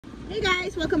Hey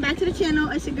guys, welcome back to the channel.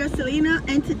 It's your girl Salena,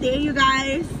 and today you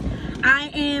guys,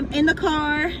 I am in the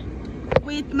car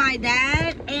with my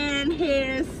dad and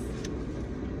his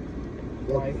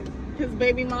wife, his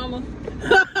baby mama,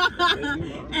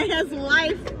 and his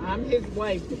wife. I'm his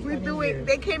wife.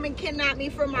 They came and kidnapped me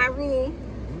from my room.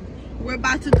 We're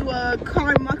about to do a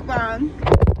car mukbang.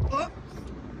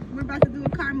 We're about to do a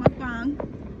car mukbang.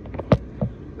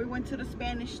 We went to the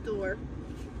Spanish store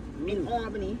in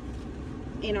Albany,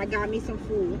 and I got me some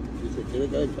food.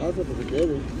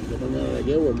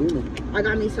 I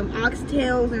got me some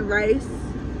oxtails and rice,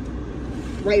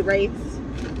 white rice,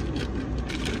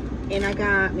 and I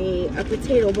got me a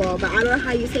potato ball, but I don't know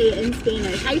how you say it in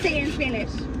Spanish. How you say it in Spanish?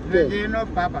 Relleno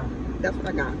papa. That's what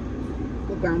I got.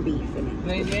 With ground beef in it.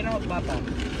 Relleno papa.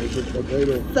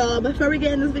 So before we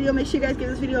get in this video, make sure you guys give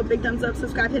this video a big thumbs up,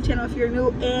 subscribe to the channel if you're new,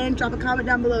 and drop a comment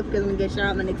down below if you guys want to get shout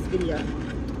out in the next video.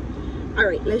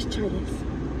 Alright, let's try this.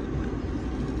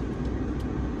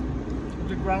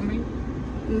 Is it ground beef?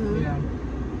 Mm-hmm. Yeah.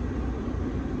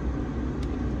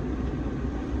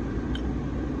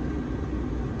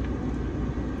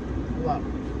 What?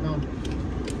 No.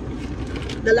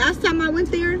 The last time I went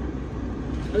there,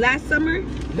 last summer,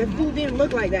 the food didn't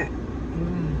look like that.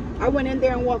 I went in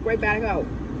there and walked right back out.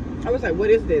 I was like, what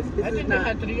is this? This I is think not. they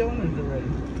had 3 owners already.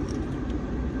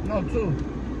 No, 2.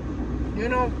 You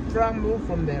know Frank moved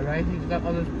from there, right? He's got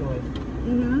other stores.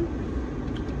 Mm-hmm.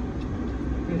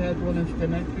 He has one in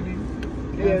Schenectady,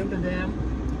 Yeah. Amsterdam.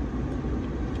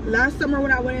 Last summer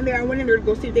when I went in there to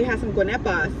go see if they had some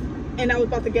guanepas. And I was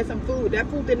about to get some food. That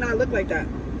food did not look like that.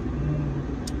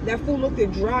 That food looked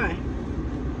dry.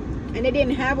 And they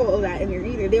didn't have all of that in there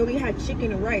either. They only had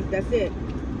chicken and rice. That's it.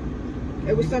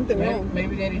 It was something wrong.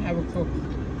 Maybe they didn't have a cook.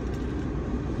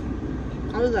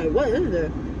 I was like, what is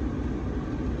this?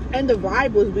 And the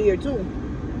vibe was weird too.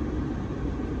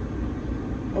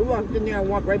 I walked in there and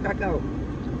walked right back out.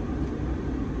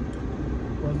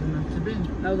 Wasn't meant to be.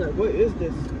 I was like, what is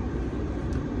this?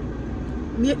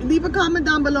 Leave a comment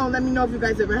down below and let me know if you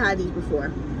guys ever had these before.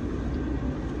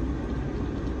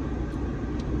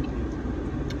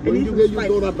 When you get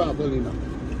your daughter back, Salena?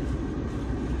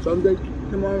 Sunday?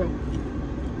 Tomorrow.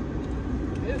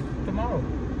 Yes, tomorrow.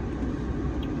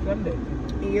 Sunday.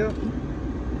 Yep.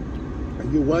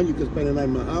 If you want, you can spend the night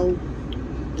in my house.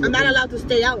 I'm not allowed to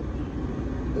stay out.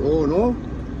 Oh, no?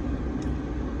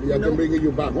 I can bring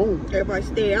you back home. If I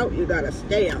stay out, you gotta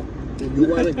stay out. If you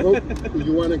want to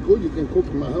cook, you can cook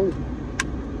in my house.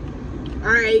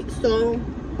 Alright, so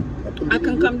I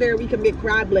can come there, we can get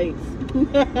crab legs.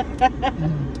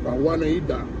 I want to eat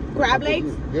that. Crab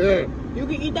legs? Yeah. You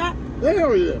can eat that?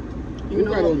 Hell yeah.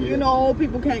 You know, old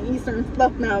people can't eat certain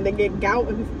stuff now. They get gout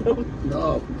and stuff.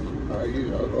 No. I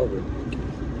eat. I love it.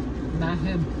 Not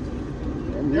him.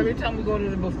 Every time we go to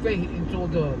the buffet, he eats all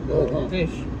the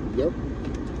fish. Yep.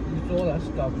 Eats all that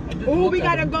stuff. Oh, we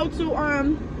gotta go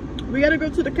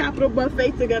to the Capitol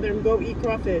buffet together and go eat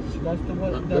crawfish. That's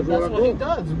what he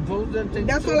does. He goes there and takes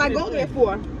That's all I go there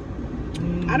for.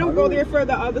 I don't go there for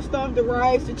the other stuff, the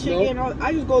rice, the chicken.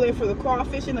 I just go there for the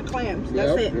crawfish and the clams.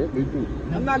 That's it. Yep, me too.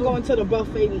 I'm not going to the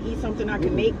buffet to eat something I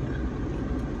can make.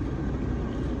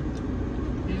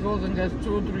 He goes and gets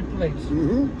 2 or 3 plates.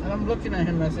 And I'm looking at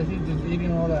him and I said, he's just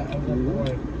eating all that. I was like,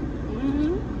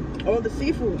 boy. All the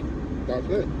seafood. That's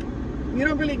it. You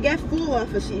don't really get full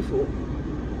off of seafood.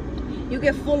 You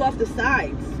get full off the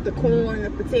sides. The corn, the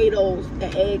potatoes, the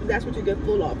eggs. That's what you get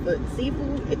full off. But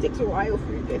seafood, it takes a while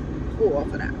for you to get full off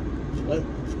of that. Right.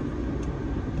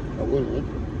 I wouldn't.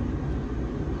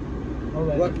 All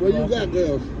right. What you got,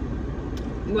 girls?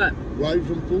 What? Rice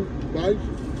and food? Rice?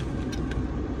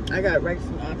 I got rice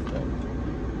and oxtail.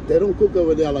 They don't cook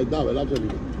over there like that, I'll tell you.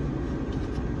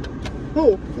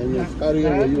 Who? And you carry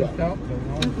where you at.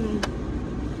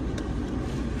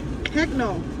 Heck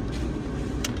no.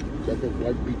 Check it,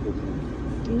 white people.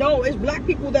 No, it's black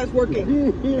people that's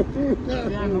working.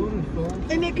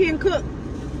 And they can't cook.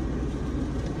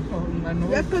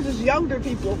 That's because it's younger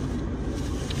people.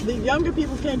 The younger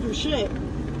people can't do shit.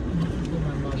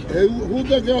 Hey, who's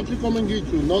that girl to come and get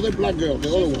you? Not the black girl, the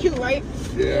other one. She's cute, right?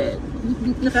 Yeah.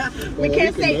 We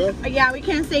can't say. Yeah, we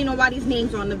can't say nobody's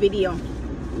names on the video.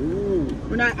 Ooh.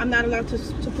 I'm not allowed to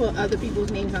put other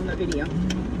people's names on the video.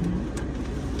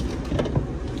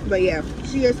 But yeah,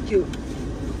 she is cute.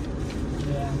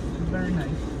 Yeah, she's very nice.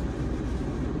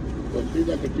 But she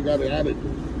got an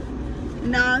attitude.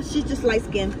 Nah, she's just light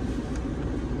skinned.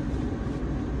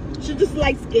 She's just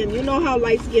light skinned. You know how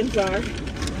light skins are.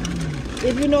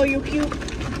 If you know you're cute,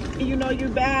 and you know you're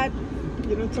bad,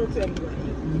 you don't talk to anybody.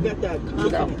 You got that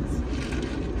confidence.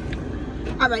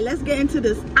 All right, let's get into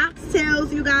this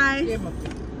oxtails, you guys.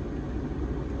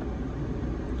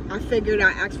 I figured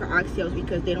I asked for oxtails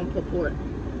because they don't put pork.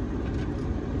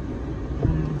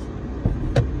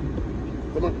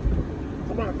 Come on.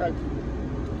 Come on, guys.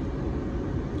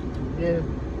 Yeah.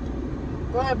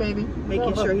 Go ahead, baby.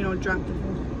 Making sure he don't drop the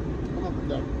food. Come on,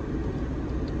 Dad.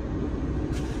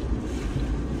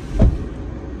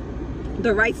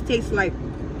 The rice tastes like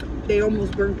they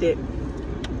almost burnt it.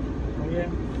 Oh, yeah.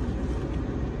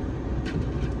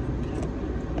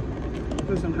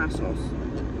 Put some hot sauce.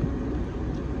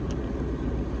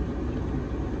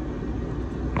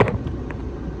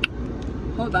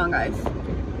 Hold on, guys.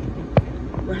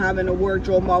 We're having a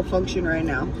wardrobe malfunction right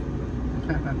now.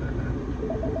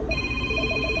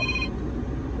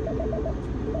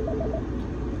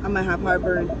 I might have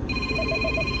heartburn.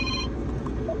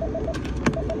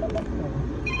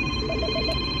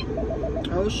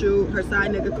 Oh shoot, her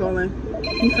side nigga calling.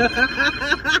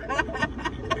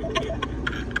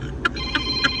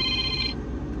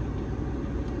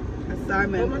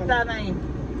 Assignment. ¿Cómo están ahí?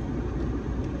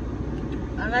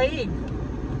 ¿Están ahí?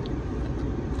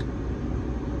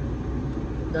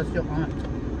 That's your aunt.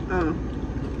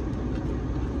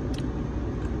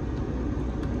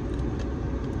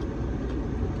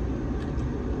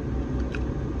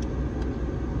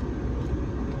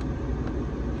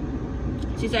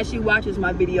 She said she watches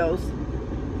my videos,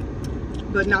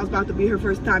 but now it's about to be her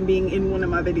first time being in one of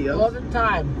my videos. All the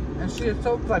time. And she is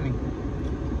so funny.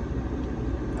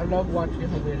 I love watching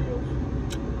her videos.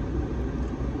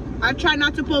 I try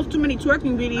not to post too many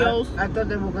twerking videos. I thought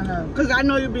they were gonna... Because I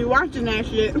know you'll be watching that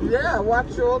shit. Yeah, I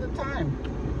watch you all the time.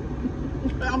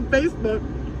 On Facebook.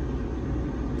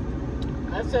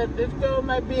 I said, this girl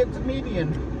might be a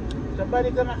comedian.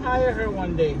 Somebody gonna hire her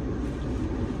one day.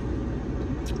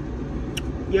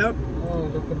 Yep. Oh,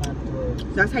 look at my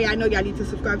throat. That's how y'all know y'all need to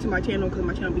subscribe to my channel, because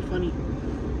my channel be funny.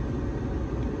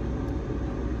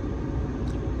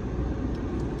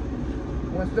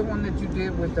 What's the one that you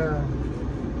did with the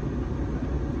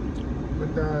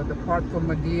part from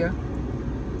Medea?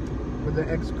 With the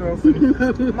ex-girlfriend.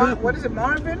 What is it,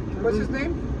 Marvin? What's his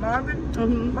name?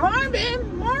 Marvin?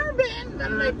 Marvin!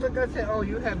 And I said, oh,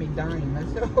 you had me dying. I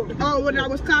said, oh, when I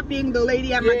was copying the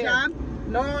lady at my job?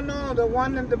 No, the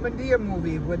one in the Medea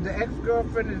movie with the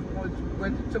ex-girlfriend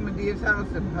went to Medea's house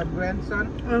and her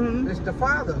grandson is the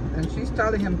father, and she's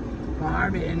telling him,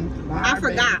 Marvin. I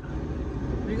forgot.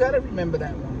 You gotta remember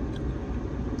that one.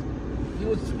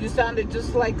 You sounded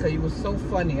just like her. You was so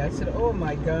funny. I said, oh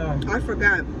my God. I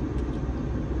forgot.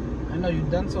 I know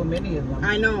you've done so many of them.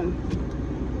 I know.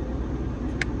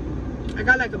 I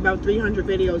got like about 300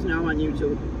 videos now on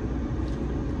YouTube.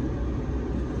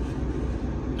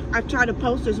 I try to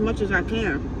post as much as I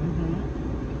can.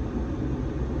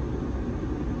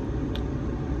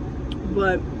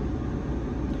 But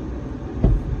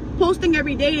posting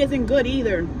every day isn't good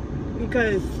either,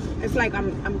 because it's like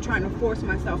I'm trying to force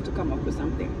myself to come up with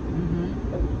something.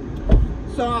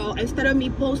 So instead of me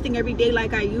posting every day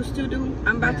like I used to do,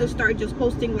 I'm about to start just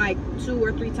posting like 2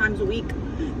 or 3 times a week.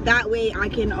 That way I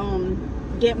can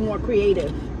get more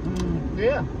creative.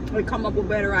 Yeah. Or come up with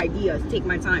better ideas. Take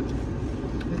my time.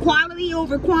 Quality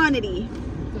over quantity.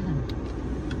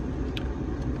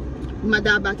 My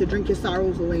dad about to drink his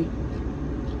sorrows away.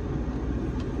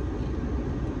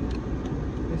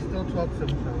 He still talks to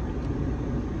himself.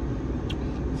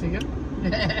 See him?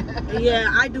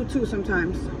 Yeah, I do too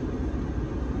sometimes.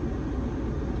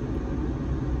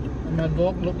 And my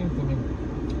dog looking for me.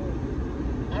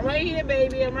 I'm right here,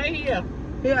 baby. I'm right here.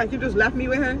 Yeah, you just left me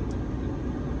with her?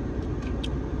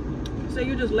 So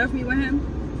you just left me with him?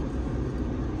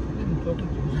 Talking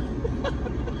to himself.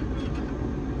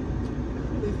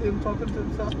 You see him talking to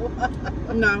himself?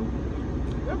 No.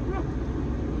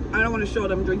 I don't want to show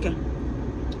them drinking.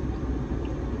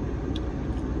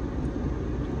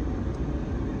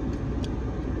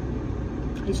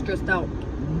 He's stressed out.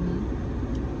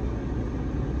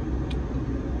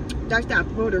 That's that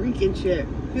Puerto Rican shit.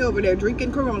 He over there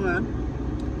drinking Corona,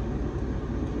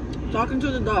 talking to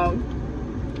the dog,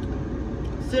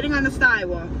 sitting on the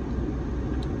sidewalk,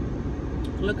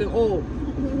 looking old.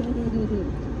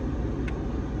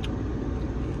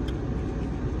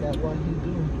 That what he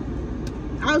do?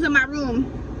 I was in my room.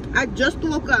 I just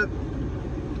woke up,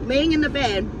 laying in the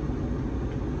bed.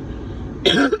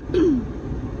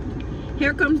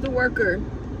 Here comes the worker.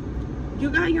 You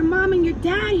got your mom and your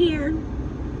dad here.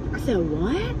 I said,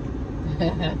 what?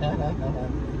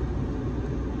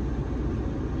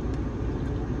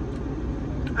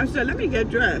 I said, let me get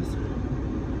dressed.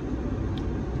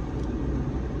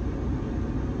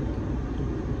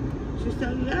 She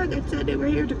said, yeah, they said they were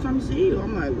here to come see you.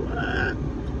 I'm like, what?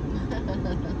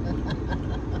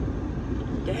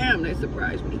 Damn, they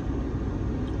surprised me.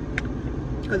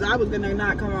 Because I was gonna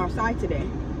not come outside today.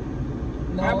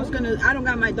 No. I don't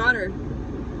got my daughter.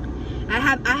 I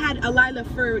had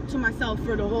Alila to myself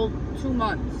for the whole 2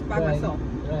 months by myself.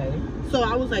 Right. So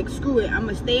I was like, screw it. I'm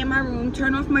gonna stay in my room,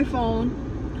 turn off my phone,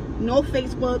 no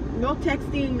Facebook, no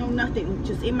texting, no nothing.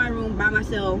 Just in my room by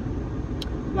myself.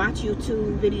 Watch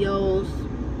YouTube videos,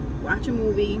 watch a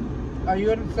movie. Are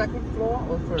you on the second floor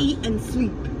or first? Eat and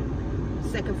sleep.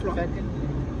 Second floor. Second.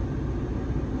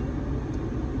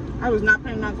 I was not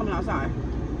planning on coming outside.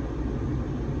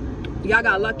 Y'all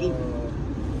got lucky.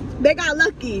 They got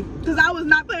lucky because I was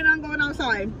not planning on going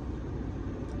outside.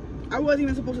 I wasn't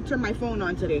even supposed to turn my phone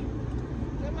on today.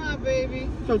 Come on, baby.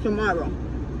 So tomorrow.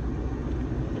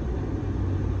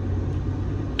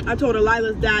 I told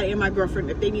Alila's dad and my girlfriend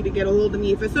if they need to get a hold of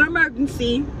me. If it's an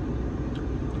emergency,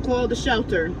 call the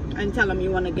shelter and tell them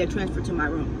you want to get transferred to my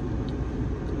room.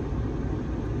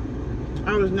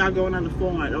 I was not going on the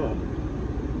phone at all.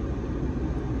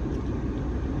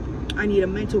 I need a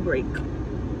mental break.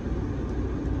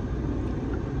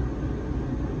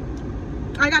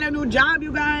 I got a new job,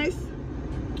 you guys.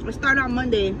 I start on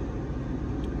Monday.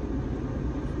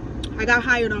 I got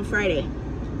hired on Friday.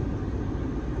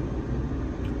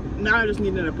 Now I just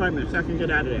need an apartment so I can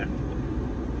get out of there.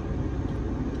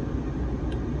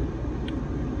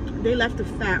 They left the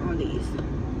fat on these.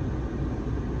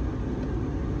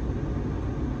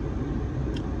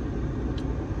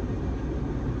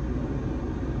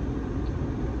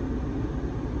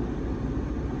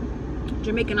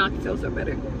 Jamaican oxtails are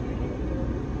better.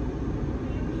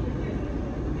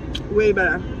 Way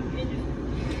better.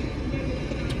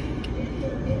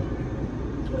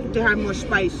 They have more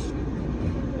spice.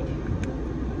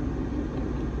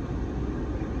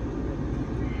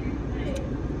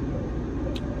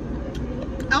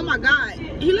 Oh my God,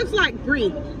 he looks like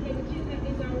Bree.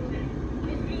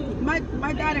 My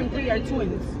dad and Bree are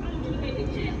twins.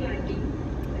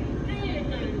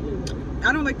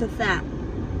 I don't like the fat.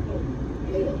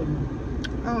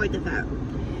 I don't like the fat.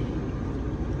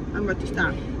 I'm about to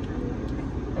stop.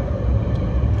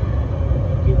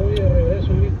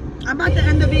 I'm about to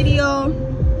end the video.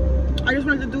 I just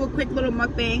wanted to do a quick little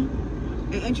mukbang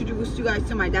and introduce you guys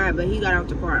to my dad, but he got out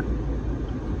the car.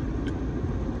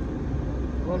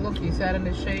 Well, look, he sat in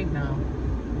the shade now.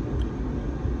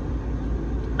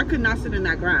 I could not sit in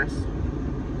that grass.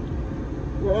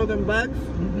 With all them bugs?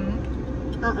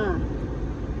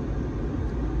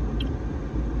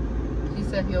 He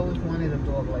said he always wanted a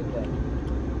dog like that.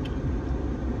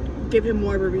 Give him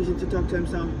more of a reason to talk to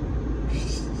himself.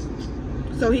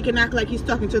 So he can act like he's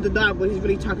talking to the dog, but he's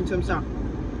really talking to himself.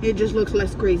 It just looks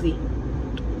less crazy.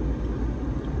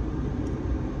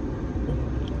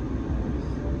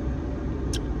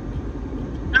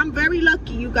 I'm very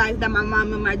lucky, you guys, that my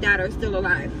mom and my dad are still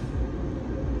alive.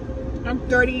 I'm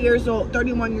 30 years old,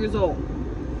 31 years old.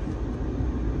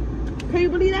 Can you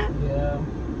believe that? Yeah.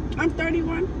 I'm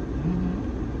 31.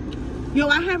 Yo,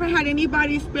 I haven't had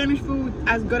anybody's Spanish food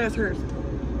as good as hers.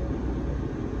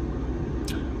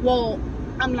 Well,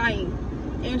 I'm lying.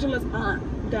 Angela's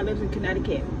aunt that lives in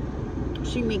Connecticut,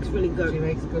 she makes really good. She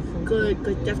makes good food. Good,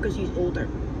 that's because she's older.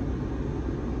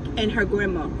 And her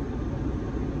grandma.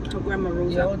 Her grandma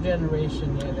Rosa. The old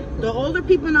generation, yeah. The older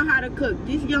people know how to cook.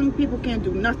 These young people can't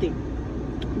do nothing.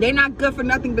 They're not good for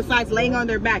nothing besides laying on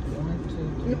their backs. 1,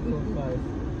 2, 3, 4,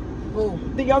 5. Oh.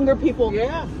 The younger people.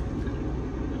 Yeah.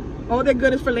 All they're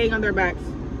good is for laying on their backs.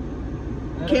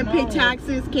 Can't pay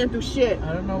taxes, can't do shit.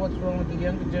 I don't know what's wrong with the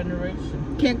younger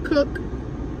generation. Can't cook.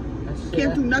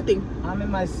 Can't do nothing. I'm in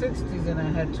my 60s and I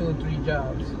had 2 or 3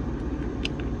 jobs.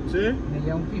 See? And the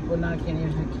young people now can't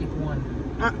even keep one.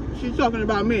 She's talking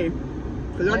about me.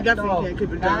 Because I definitely can't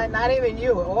keep a job. Not even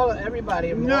you.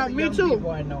 Everybody. No, me too.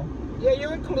 People I know. Yeah, you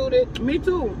included. Me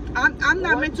too. I'm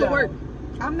not meant to work.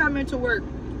 I'm not meant to work.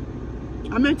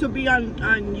 I'm meant to be on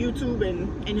YouTube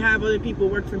and have other people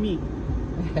work for me.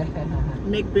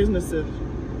 Make businesses.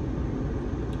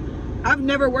 I've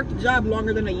never worked a job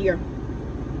longer than a year.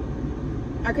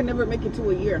 I could never make it to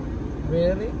a year.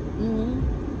 Really?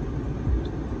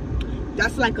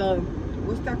 That's like a,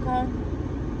 what's that called?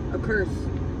 A curse.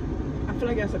 I feel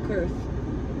like that's a curse.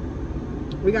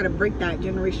 We gotta break that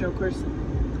generational curse.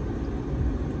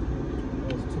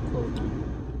 It's too cold.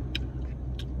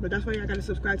 But that's why I gotta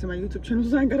subscribe to my YouTube channel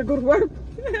so I gotta go to work.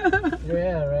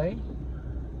 Yeah, right?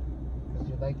 Because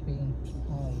you like being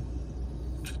home.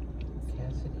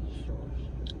 Cassidy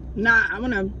Shores. Nah, I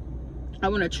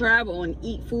wanna travel and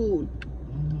eat food.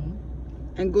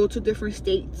 And go to different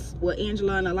states with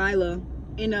Angela and Alila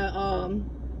in a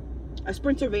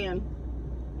Sprinter van.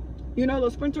 You know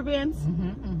those Sprinter vans?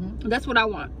 That's what I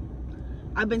want.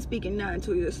 I've been speaking that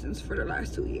into existence for the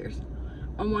last 2 years.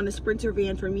 I want a Sprinter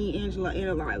van for me, Angela,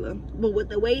 and Lila. But with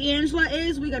the way Angela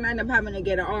is, we're gonna end up having to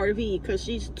get an RV because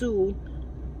she's too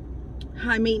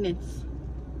high maintenance.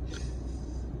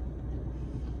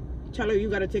 Tell her you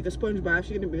gotta take a sponge bath.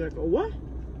 She's gonna be like, oh, what?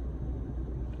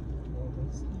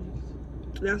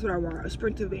 That's what I want, a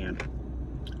Sprinter van.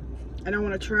 And I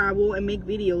want to travel and make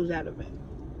videos out of it.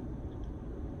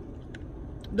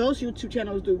 Those YouTube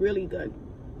channels do really good.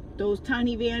 Those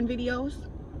tiny van videos.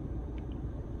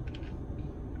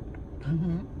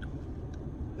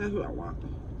 That's what I want.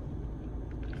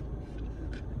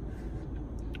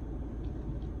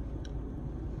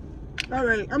 All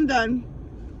right, I'm done.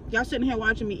 Y'all sitting here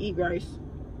watching me eat rice.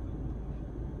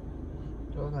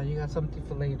 Oh, no, you got something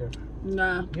for later.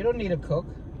 Nah. You don't need to cook.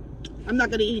 I'm not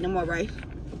gonna eat no more rice.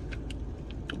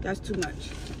 That's too much.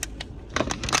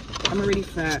 I'm already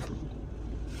fat.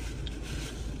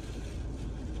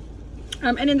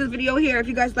 I'm ending this video here. If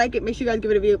you guys like it, make sure you guys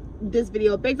give this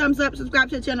video a big thumbs up. Subscribe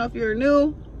to the channel if you're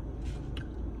new.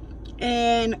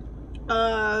 And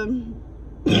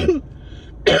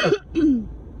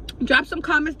drop some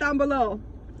comments down below.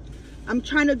 I'm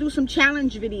trying to do some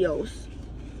challenge videos.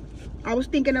 I was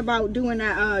thinking about doing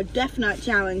that Death Nut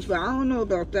challenge, but I don't know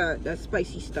about that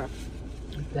spicy stuff.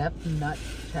 Death Nut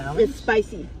challenge? It's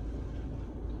spicy.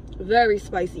 Very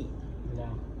spicy. Yeah.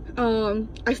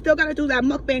 I still gotta do that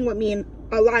mukbang with me and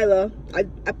Lila. I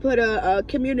put a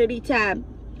community tab,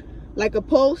 like a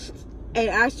post, and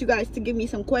asked you guys to give me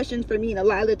some questions for me and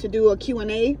Lila to do a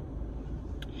Q&A.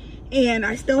 And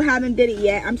I still haven't did it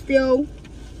yet.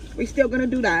 We're still gonna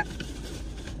do that.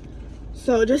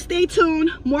 So just stay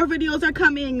tuned. More videos are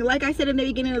coming. Like I said in the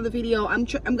beginning of the video, I'm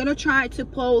gonna try to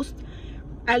post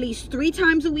at least 3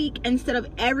 times a week instead of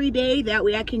every day. That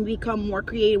way I can become more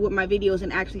creative with my videos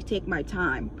and actually take my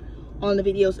time on the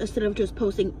videos instead of just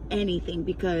posting anything,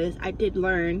 because I did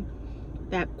learn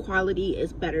that quality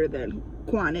is better than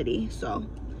quantity. So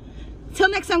till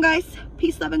next time, guys,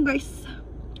 peace, love, and grace.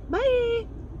 Bye.